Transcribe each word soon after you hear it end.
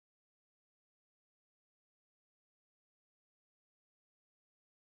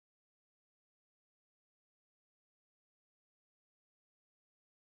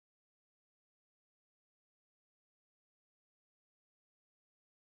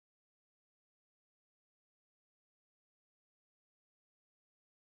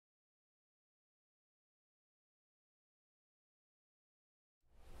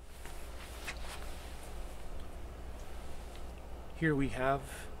Here we have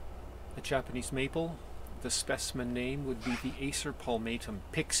a Japanese maple. The specimen name would be the acer palmutum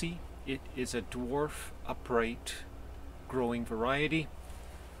Pixie. It is a dwarf upright growing variety.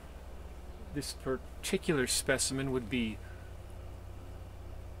 This particular specimen would be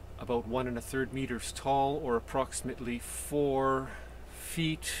about 1 1/3 meters tall, or approximately 4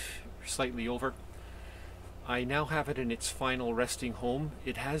 feet, slightly over. I now have it in its final resting home.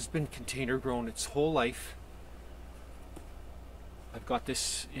 It has been container grown its whole life. I've got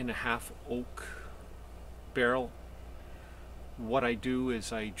this in a half oak barrel. What I do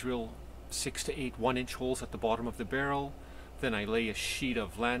is I drill 6 to 8 1-inch holes at the bottom of the barrel. Then I lay a sheet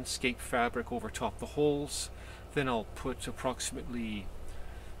of landscape fabric over top the holes. Then I'll put approximately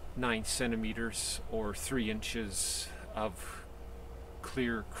 9 centimeters or 3 inches of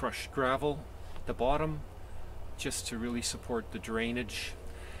clear crushed gravel at the bottom, just to really support the drainage.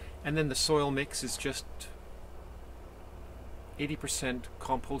 And then the soil mix is just 80%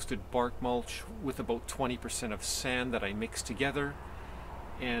 composted bark mulch with about 20% of sand that I mix together.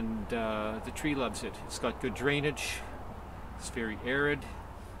 And the tree loves it. It's got good drainage. It's very arid.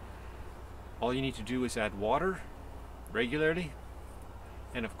 All you need to do is add water regularly,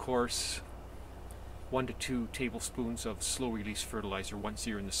 and of course 1 to 2 tablespoons of slow release fertilizer once a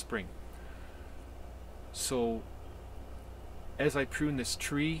year in the spring. So as I prune this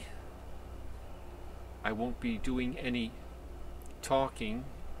tree, I won't be doing any talking.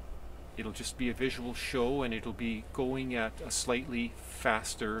 It'll just be a visual show, and it'll be going at a slightly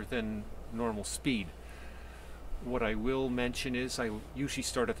faster than normal speed. What I will mention is I usually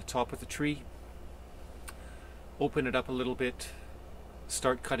start at the top of the tree, open it up a little bit,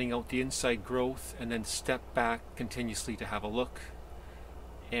 start cutting out the inside growth, and then step back continuously to have a look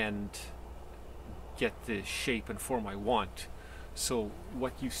and get the shape and form I want. So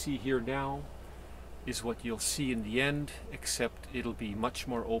what you see here now is what you'll see in the end, except it'll be much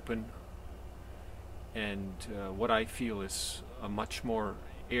more open, and what I feel is a much more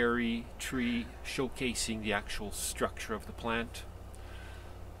airy tree, showcasing the actual structure of the plant.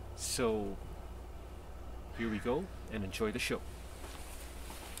 So here we go, and enjoy the show.